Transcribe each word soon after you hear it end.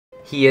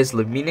He is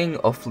the meaning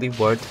of the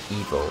word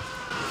evil.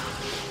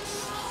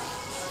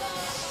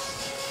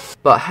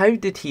 But how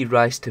did he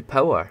rise to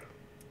power?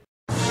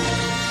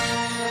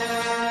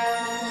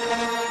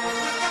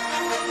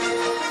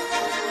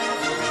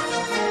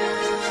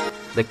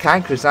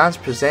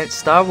 TheCancrizans presents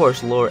Star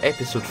Wars Lore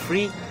Episode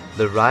 3,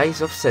 The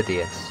Rise of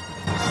Sidious.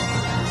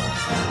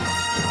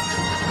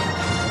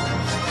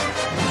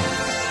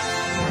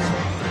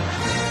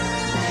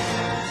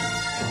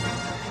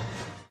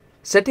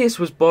 Sidious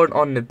was born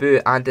on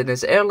Naboo, and in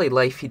his early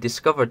life he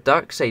discovered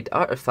dark-side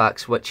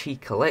artifacts which he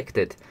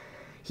collected.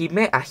 He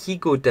met a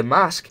Higo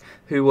Damask,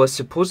 who was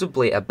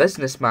supposedly a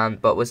businessman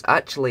but was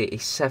actually a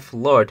Sith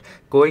Lord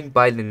going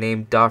by the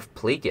name Darth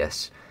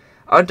Plagueis.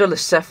 Under the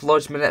Sith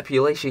Lord's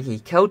manipulation, he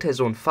killed his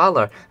own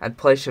father and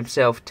pledged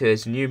himself to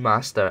his new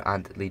master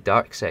and the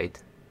dark side.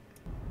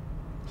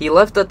 He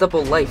lived a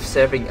double life,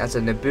 serving as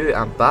a Naboo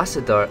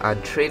ambassador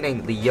and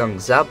training the young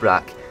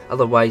Zabrak,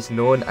 otherwise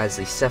known as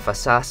the Sith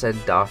assassin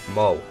Darth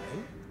Maul.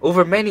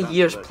 Over many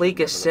years,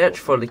 Plagueis searched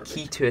for the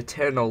key to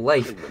eternal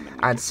life,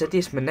 and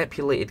Sidious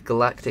manipulated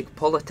galactic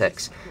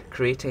politics,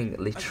 creating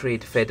the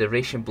Trade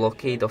Federation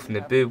blockade of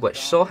Naboo, which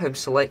saw him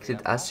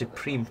selected as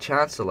Supreme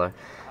Chancellor.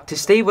 To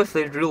stay with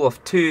the rule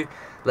of two,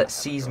 that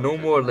sees no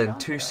more than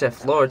two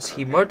Sith Lords,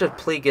 he murdered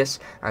Plagueis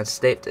and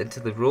stepped into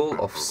the role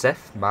of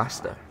Sith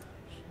Master.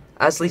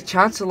 As the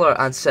Chancellor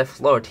and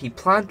Sith Lord, he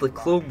planned the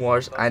Clone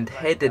Wars and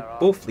headed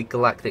both the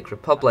Galactic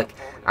Republic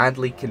and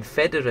the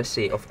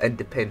Confederacy of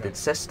Independent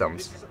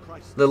Systems.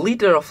 The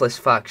leader of this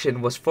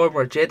faction was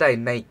former Jedi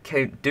Knight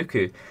Count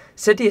Dooku.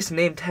 Sidious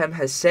named him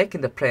his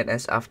second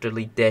apprentice after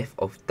the death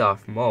of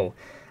Darth Maul.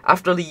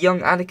 After the young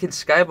Anakin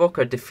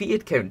Skywalker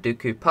defeated Count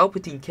Dooku,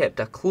 Palpatine kept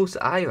a close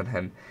eye on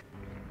him.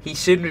 He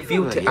soon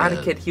revealed to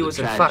Anakin he was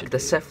in fact a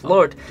Sith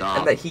Lord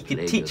and that he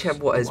could teach him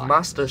what his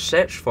master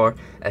searched for,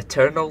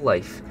 eternal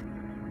life.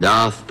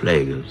 Darth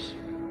Plagueis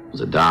was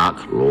a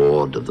dark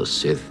lord of the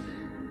Sith,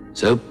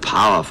 so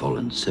powerful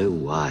and so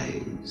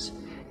wise,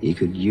 he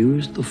could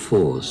use the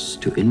Force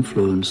to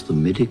influence the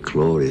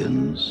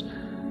midi-chlorians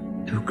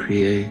to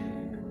create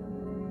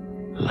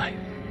life.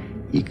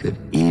 He could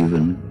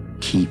even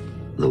keep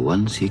the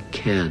ones he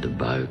cared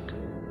about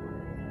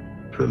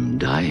from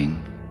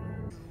dying.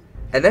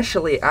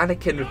 Initially,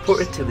 Anakin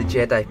reported to the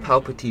Jedi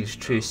Palpatine's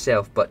true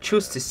self, but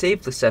chose to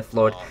save the Sith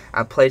Lord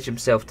and pledge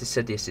himself to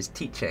Sidious's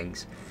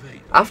teachings.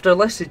 After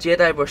this, the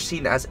Jedi were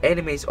seen as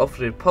enemies of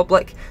the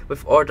Republic,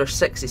 with Order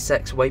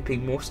 66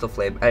 wiping most of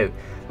them out.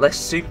 This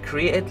soon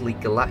created the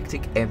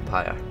Galactic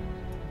Empire.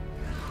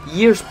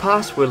 Years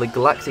passed where the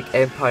Galactic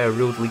Empire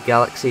ruled the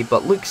galaxy,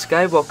 but Luke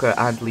Skywalker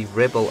and the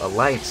Rebel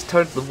Alliance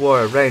turned the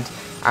war around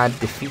and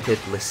defeated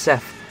the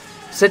Sith.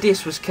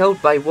 Sidious was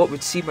killed by what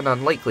would seem an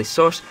unlikely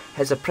source,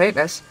 his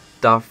apprentice,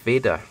 Darth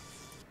Vader.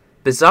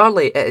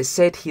 Bizarrely, it is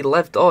said he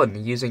lived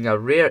on, using a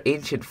rare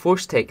ancient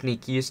Force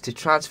technique used to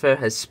transfer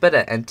his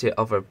spirit into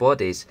other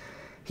bodies.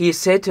 He is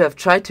said to have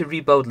tried to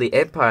rebuild the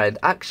Empire and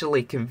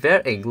actually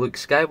converting Luke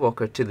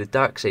Skywalker to the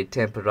dark side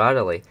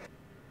temporarily.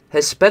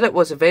 His spirit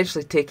was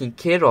eventually taken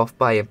care of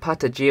by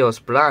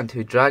Empatageos Brand,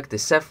 who dragged the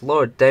Sith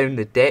Lord down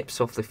the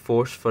depths of the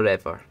Force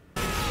forever.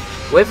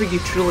 Whether you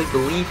truly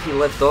believe he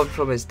lived on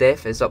from his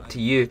death is up to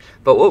you,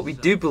 but what we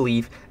do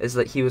believe is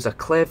that he was a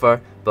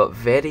clever but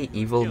very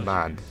evil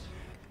man.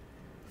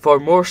 For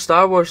more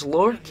Star Wars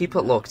lore, keep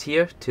it locked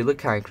here to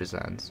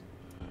TheCancrizans.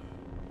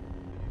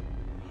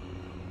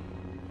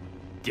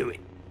 Do it.